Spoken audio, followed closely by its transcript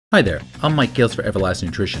Hi there, I'm Mike Gales for Everlast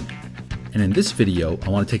Nutrition, and in this video I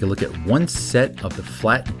want to take a look at one set of the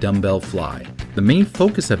Flat Dumbbell Fly. The main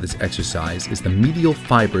focus of this exercise is the medial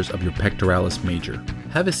fibers of your pectoralis major.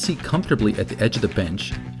 Have a seat comfortably at the edge of the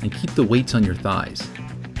bench and keep the weights on your thighs.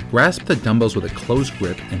 Grasp the dumbbells with a closed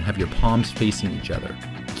grip and have your palms facing each other.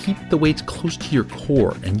 Keep the weights close to your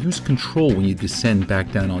core and use control when you descend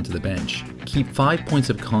back down onto the bench. Keep 5 points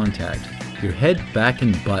of contact. Your head, back,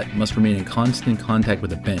 and butt must remain in constant contact with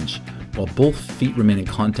the bench, while both feet remain in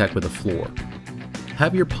contact with the floor.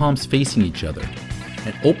 Have your palms facing each other,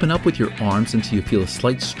 and open up with your arms until you feel a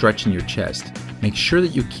slight stretch in your chest. Make sure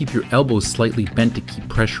that you keep your elbows slightly bent to keep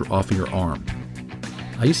pressure off of your arm.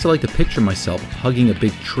 I used to like to picture myself hugging a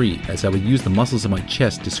big tree, as I would use the muscles of my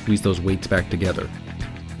chest to squeeze those weights back together.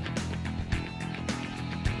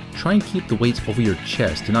 Try and keep the weights over your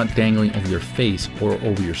chest and not dangling over your face or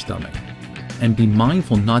over your stomach. And be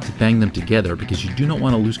mindful not to bang them together because you do not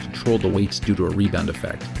want to lose control of the weights due to a rebound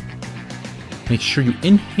effect. Make sure you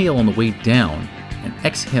inhale on the way down and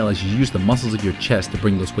exhale as you use the muscles of your chest to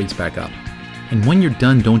bring those weights back up. And when you're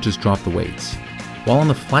done, don't just drop the weights. While on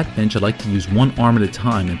the flat bench, I like to use one arm at a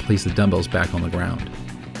time and place the dumbbells back on the ground.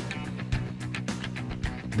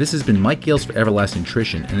 This has been Mike Gales for Everlast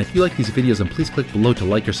Nutrition, and if you like these videos, then please click below to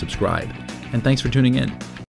like or subscribe. And thanks for tuning in.